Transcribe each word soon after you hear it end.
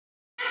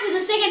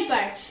second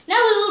part. Now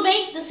we will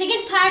make the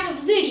second part of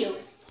the video.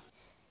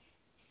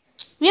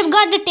 We have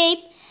got the tape,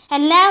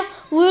 and now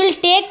we will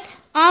take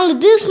only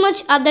this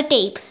much of the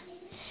tape.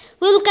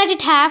 We will cut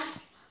it half.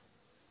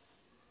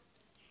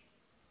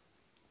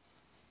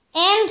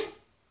 And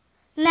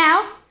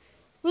now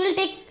we will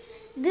take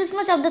this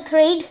much of the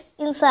thread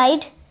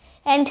inside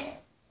and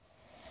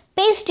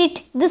paste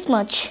it this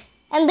much.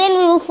 And then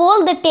we will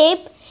fold the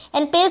tape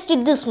and paste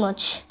it this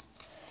much.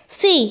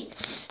 See,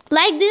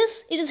 like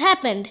this it has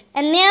happened.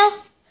 And now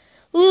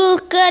we will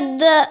cut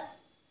the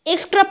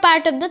extra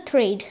part of the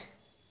thread.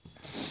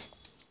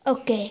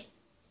 Okay.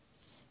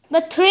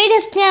 The thread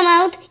has come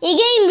out.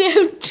 Again we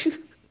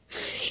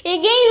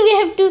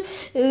have to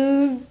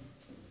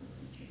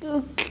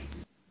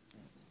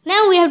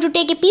now we have to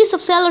take a piece of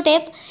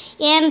sellotape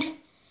and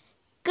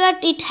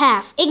cut it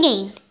half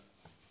again.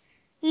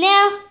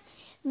 Now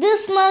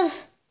this much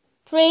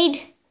thread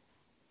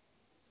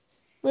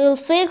will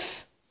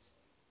fix,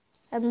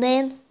 and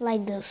then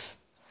like this.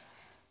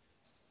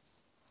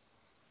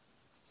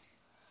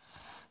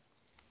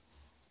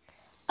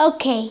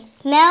 Okay,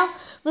 now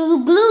we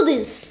will glue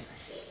this.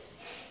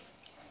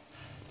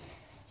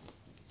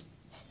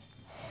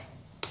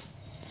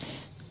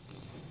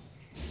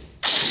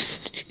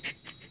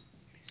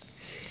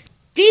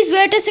 Please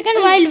wait a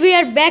second while we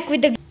are back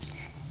with the...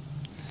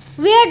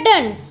 We are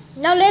done.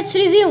 Now let's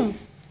resume.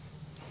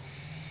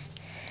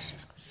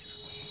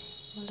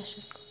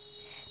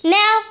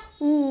 Now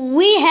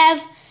we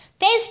have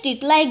pasted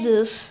it like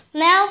this.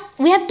 Now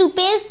we have to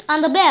paste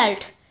on the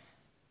belt.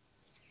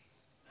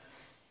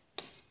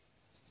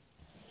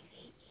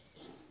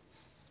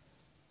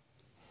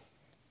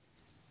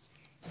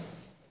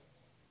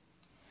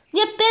 We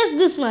have pasted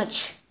this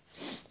much.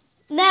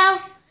 Now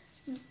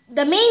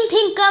the main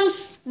thing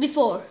comes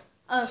before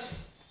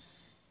us.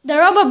 The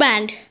rubber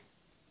band.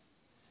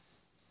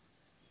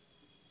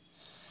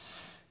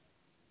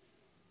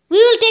 We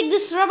will take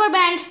this rubber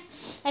band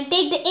and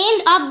take the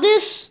end of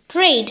this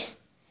thread.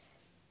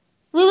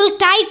 We will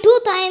tie 2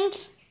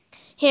 times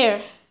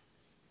here.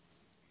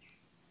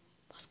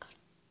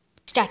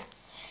 Start.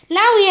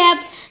 Now we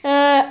have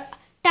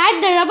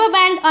tied the rubber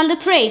band on the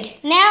thread.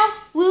 Now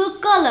we will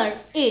color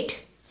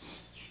it.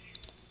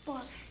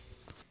 Pause.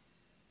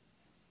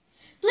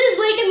 Please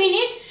wait a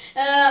minute.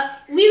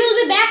 We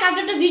will be back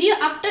after the video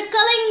after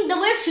coloring the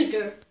web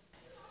shooter.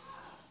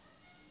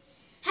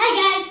 Hi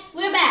guys,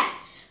 we're back.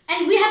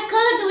 And we have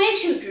colored the web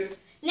shooter.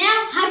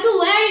 Now how to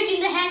wear it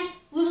in the hand,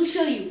 we will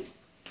show you.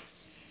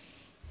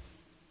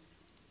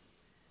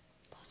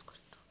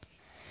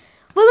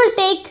 We will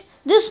take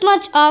this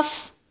much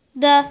of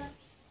the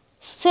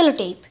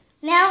sellotape.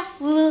 Now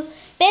we will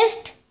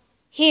paste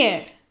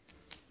here.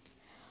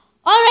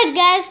 Alright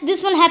guys,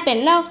 this one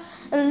happened. Now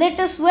let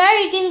us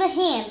wear it in the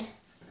hand.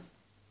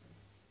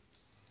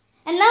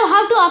 And now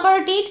how to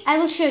operate it, I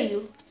will show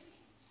you.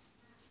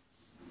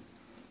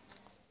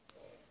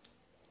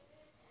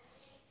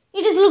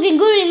 It is looking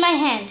good in my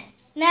hand.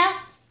 Now,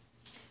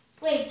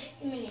 wait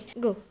a minute.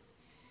 Go.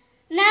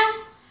 Now,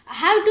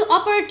 how to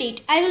operate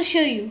it, I will show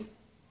you.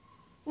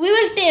 We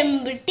will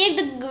take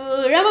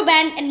the rubber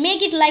band and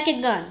make it like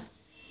a gun.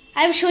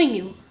 I am showing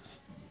you.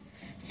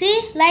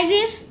 See, like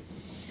this.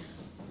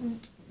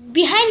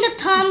 Behind the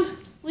thumb,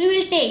 we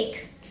will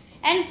take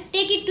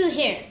it to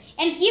here.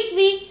 And if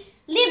we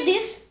leave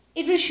this,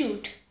 it will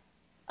shoot.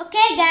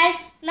 Okay, guys.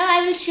 Now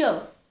I will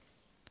show.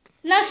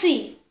 Now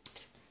see.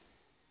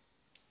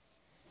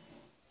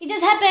 It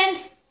has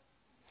happened.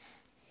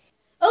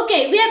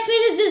 Okay, we have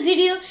finished this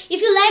video. If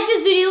you like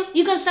this video,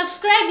 you can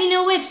subscribe in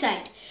our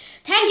website.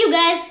 Thank you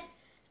guys.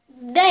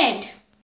 The end.